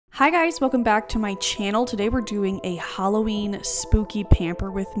Hi guys, welcome back to my channel. Today we're doing a Halloween spooky pamper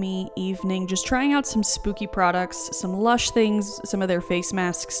with me evening, just trying out some spooky products, some Lush things, some of their face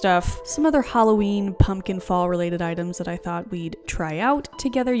mask stuff, some other Halloween pumpkin fall related items that I thought we'd try out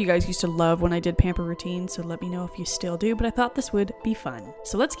together. You guys used to love when I did pamper routines, so let me know if you still do, but I thought this would be fun.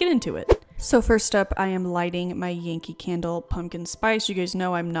 So let's get into it. So first up, I am lighting my Yankee Candle pumpkin spice. You guys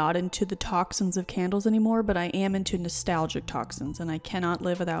know I'm not into the toxins of candles anymore, but I am into nostalgic toxins, and I cannot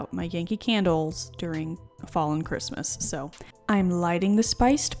live without my Yankee Candles during fall and Christmas. So I'm lighting the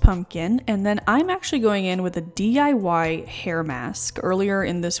spiced pumpkin, and then I'm actually going in with a DIY hair mask. Earlier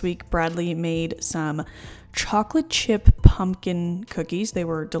in this week, Bradley made some chocolate chip pumpkin cookies. They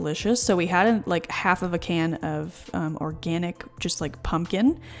were delicious. So we had like half of a can of organic, just like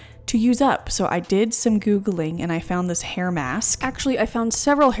pumpkin to use up. So I did some Googling and I found this hair mask. Actually, I found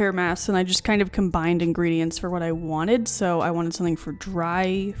several hair masks and I just kind of combined ingredients for what I wanted. So I wanted something for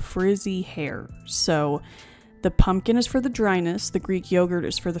dry, frizzy hair. So the pumpkin is for the dryness, the Greek yogurt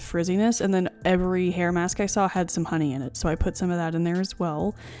is for the frizziness, and then every hair mask I saw had some honey in it. So I put some of that in there as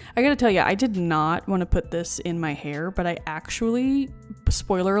well. I gotta tell you, I did not want to put this in my hair, but I actually,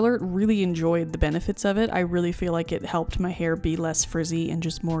 spoiler alert, really enjoyed the benefits of it. I really feel like it helped my hair be less frizzy and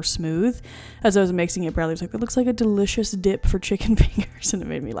just more smooth. As I was mixing it, Bradley was like, "That looks like a delicious dip for chicken fingers," and it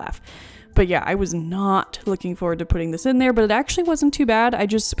made me laugh. But yeah, I was not looking forward to putting this in there, but it actually wasn't too bad. I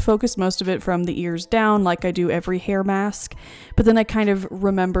just focused most of it from the ears down like I do every hair mask. But then I kind of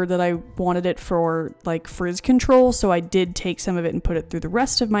remembered that I wanted it for like frizz control, so I did take some of it and put it through the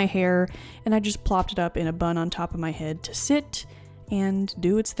rest of my hair, and I just plopped it up in a bun on top of my head to sit and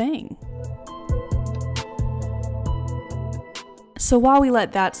do its thing. So while we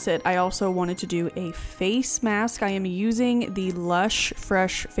let that sit, I also wanted to do a face mask. I am using the Lush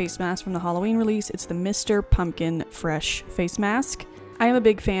Fresh face mask from the Halloween release. It's the Mr. Pumpkin Fresh face mask. I am a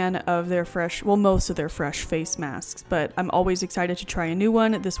big fan of their fresh, well, most of their fresh face masks, but I'm always excited to try a new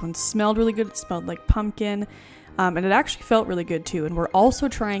one. This one smelled really good. It smelled like pumpkin. And it actually felt really good too. And we're also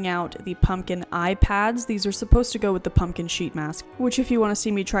trying out the pumpkin eye pads. These are supposed to go with the pumpkin sheet mask, which if you want to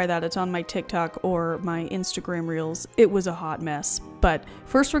see me try that, it's on my TikTok or my Instagram reels. It was a hot mess. But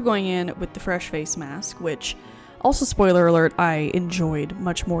first we're going in with the fresh face mask, which also, spoiler alert, I enjoyed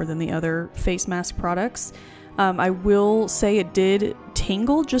much more than the other face mask products. I will say it did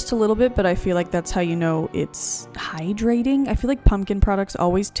tingle just a little bit, but I feel like that's how you know it's hydrating. I feel like pumpkin products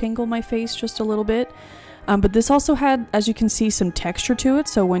always tingle my face just a little bit. But this also had, as you can see, some texture to it,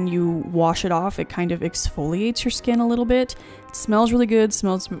 so when you wash it off, it kind of exfoliates your skin a little bit. It smells really good,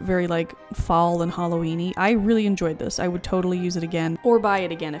 smells very like fall and Halloween-y. I really enjoyed this. I would totally use it again, or buy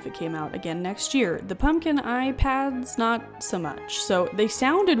it again if it came out again next year. The pumpkin eye pads, not so much. So they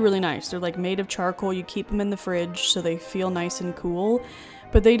sounded really nice. They're like made of charcoal. You keep them in the fridge so they feel nice and cool.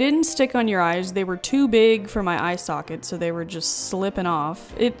 But they didn't stick on your eyes. They were too big for my eye socket, so they were just slipping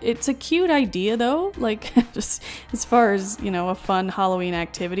off. It's a cute idea though, like just as far as, you know, a fun Halloween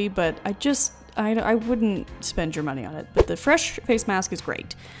activity, but I wouldn't spend your money on it. But the fresh face mask is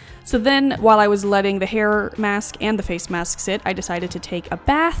great. So then, while I was letting the hair mask and the face mask sit, I decided to take a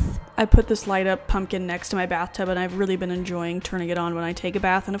bath. I put this light up pumpkin next to my bathtub, and I've really been enjoying turning it on when I take a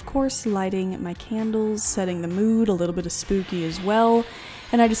bath, and of course lighting my candles, setting the mood, a little bit of spooky as well.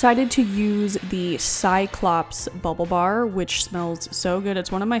 And I decided to use the Cyclops Bubble Bar, which smells so good.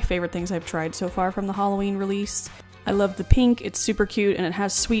 It's one of my favorite things I've tried so far from the Halloween release. I love the pink, it's super cute, and it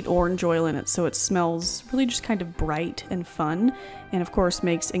has sweet orange oil in it, so it smells really just kind of bright and fun, and of course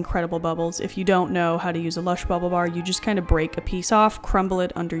makes incredible bubbles. If you don't know how to use a Lush Bubble Bar, you just kind of break a piece off, crumble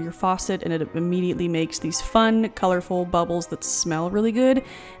it under your faucet, and it immediately makes these fun, colorful bubbles that smell really good. And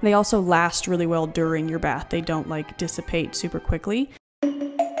they also last really well during your bath. They don't like dissipate super quickly.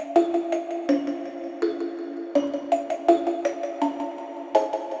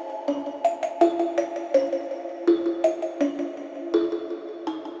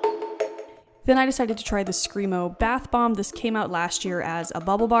 Then I decided to try the Screamo Bath Bomb. This came out last year as a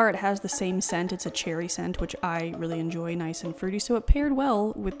bubble bar. It has the same scent. It's a cherry scent, which I really enjoy, nice and fruity, so it paired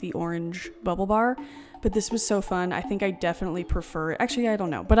well with the orange bubble bar. But this was so fun. I think I definitely prefer it. Actually, I don't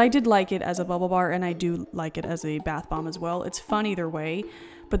know, but I did like it as a bubble bar, and I do like it as a bath bomb as well. It's fun either way,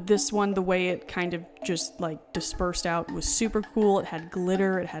 but this one, the way it kind of just like dispersed out was super cool. It had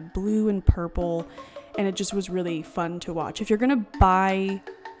glitter, it had blue and purple, and it just was really fun to watch. If you're gonna buy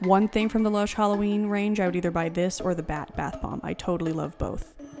one thing from the Lush Halloween range, I would either buy this or the Bath Bomb. I totally love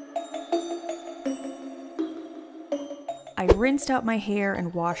both. I rinsed out my hair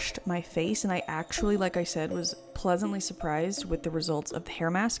and washed my face, and I actually, like I said, was pleasantly surprised with the results of the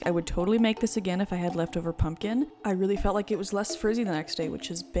hair mask. I would totally make this again if I had leftover pumpkin. I really felt like it was less frizzy the next day, which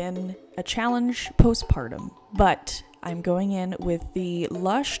has been a challenge postpartum. But I'm going in with the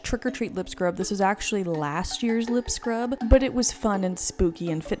LUSH Trick or Treat Lip Scrub. This is actually last year's lip scrub, but it was fun and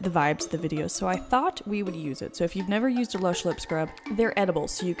spooky and fit the vibes of the video, so I thought we would use it. So if you've never used a LUSH lip scrub, they're edible,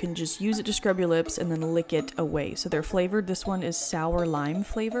 so you can just use it to scrub your lips and then lick it away. So they're flavored. This one is sour lime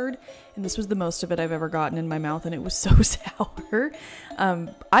flavored, and this was the most of it I've ever gotten in my mouth, and it was so sour.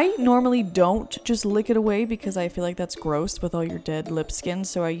 I normally don't just lick it away because I feel like that's gross with all your dead lip skin,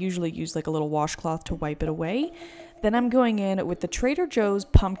 so I usually use like a little washcloth to wipe it away. Then I'm going in with the Trader Joe's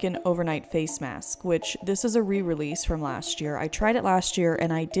Pumpkin Overnight Face Mask, which this is a re-release from last year. I tried it last year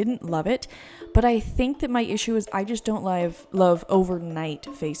and I didn't love it, but I think that my issue is I just don't love overnight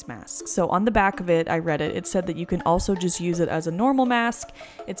face masks. So on the back of it, I read it, it said that you can also just use it as a normal mask.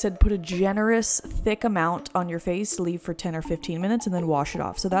 It said put a generous, thick amount on your face, leave for 10 or 15 minutes, and then wash it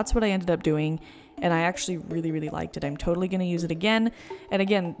off. So that's what I ended up doing. And I actually really liked it. I'm totally going to use it again. And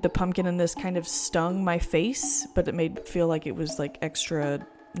again, the pumpkin in this kind of stung my face, but it made it feel like it was like extra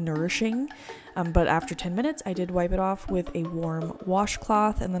nourishing. But after 10 minutes, I did wipe it off with a warm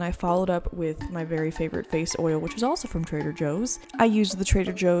washcloth, and then I followed up with my very favorite face oil, which is also from Trader Joe's. I used the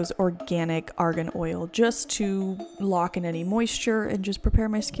Trader Joe's organic argan oil just to lock in any moisture and just prepare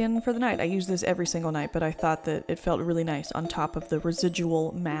my skin for the night. I use this every single night, but I thought that it felt really nice on top of the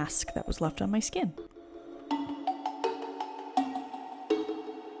residual mask that was left on my skin.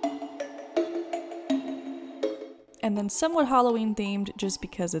 And then somewhat Halloween themed, just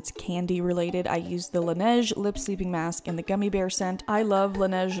because it's candy related, I used the Laneige lip sleeping mask in the gummy bear scent. I love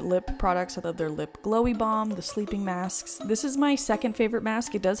Laneige lip products. I love their lip glowy balm, the sleeping masks. This is my second favorite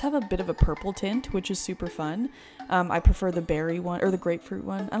mask. It does have a bit of a purple tint, which is super fun. I prefer the berry one, or the grapefruit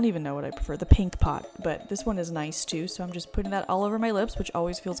one. I don't even know what I prefer, the pink pot, but this one is nice too. So I'm just putting that all over my lips, which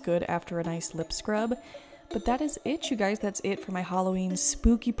always feels good after a nice lip scrub. But that is it, you guys. That's it for my Halloween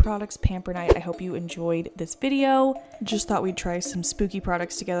spooky products pamper night. I hope you enjoyed this video. Just thought we'd try some spooky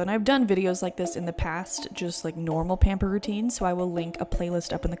products together. And I've done videos like this in the past, just like normal pamper routines. So I will link a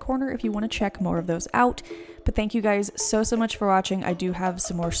playlist up in the corner if you want to check more of those out. But thank you guys so much for watching. I do have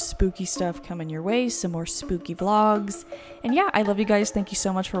some more spooky stuff coming your way, some more spooky vlogs. And yeah, I love you guys. Thank you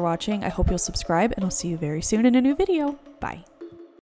so much for watching. I hope you'll subscribe, and I'll see you very soon in a new video. Bye.